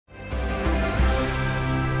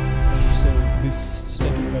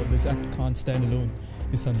this act can't stand alone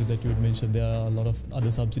is something that you had mentioned. There are a lot of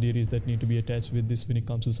other subsidiaries that need to be attached with this when it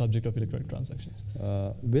comes to the subject of electronic transactions.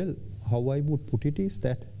 Well, how I would put it is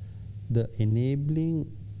that the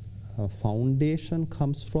enabling foundation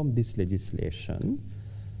comes from this legislation,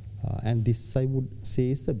 and this I would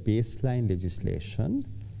say is the baseline legislation,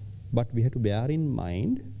 but we have to bear in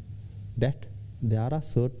mind that there are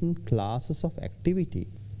certain classes of activity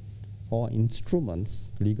or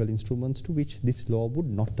instruments, legal instruments, to which this law would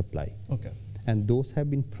not apply. Okay. And those have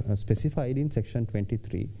been specified in section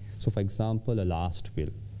 23. So for example, a last will,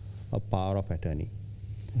 a power of attorney,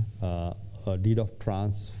 a deed of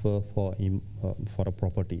transfer for a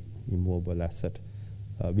property, immovable asset,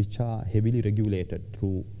 which are heavily regulated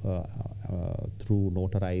through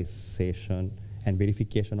notarization and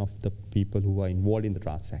verification of the people who are involved in the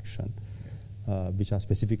transaction, which are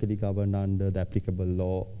specifically governed under the applicable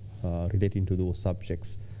law relating to those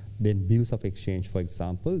subjects. Then bills of exchange, for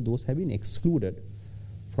example, those have been excluded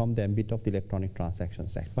from the ambit of the Electronic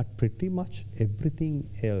Transactions Act. But pretty much everything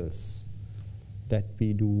else that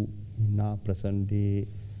we do in our present day,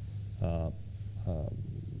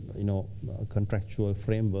 contractual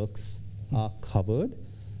frameworks are covered,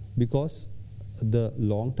 because the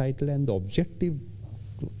long title and the objective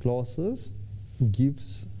clauses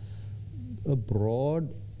gives a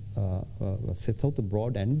broad, sets out the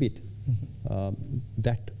broad ambit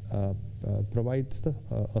that provides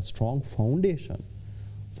a strong foundation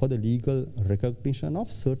for the legal recognition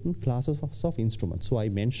of certain classes of instruments. So I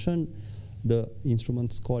mentioned the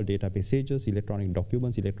instruments called data passages, electronic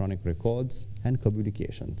documents, electronic records, and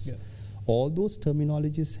communications. Yeah. All those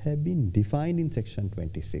terminologies have been defined in section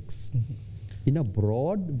 26 in a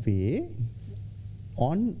broad way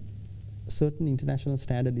on certain international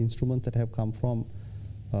standard instruments that have come from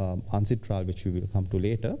UNCITRAL, which we will come to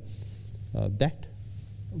later, that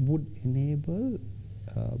would enable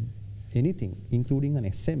anything, including an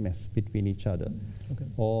SMS between each other,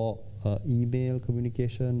 or email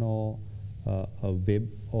communication, or a web,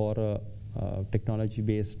 or a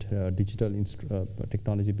technology-based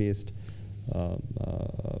technology-based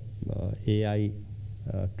AI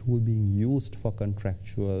tool being used for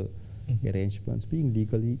contractual arrangements being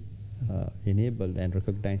legally enabled and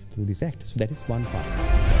recognized through this act. So that is one part.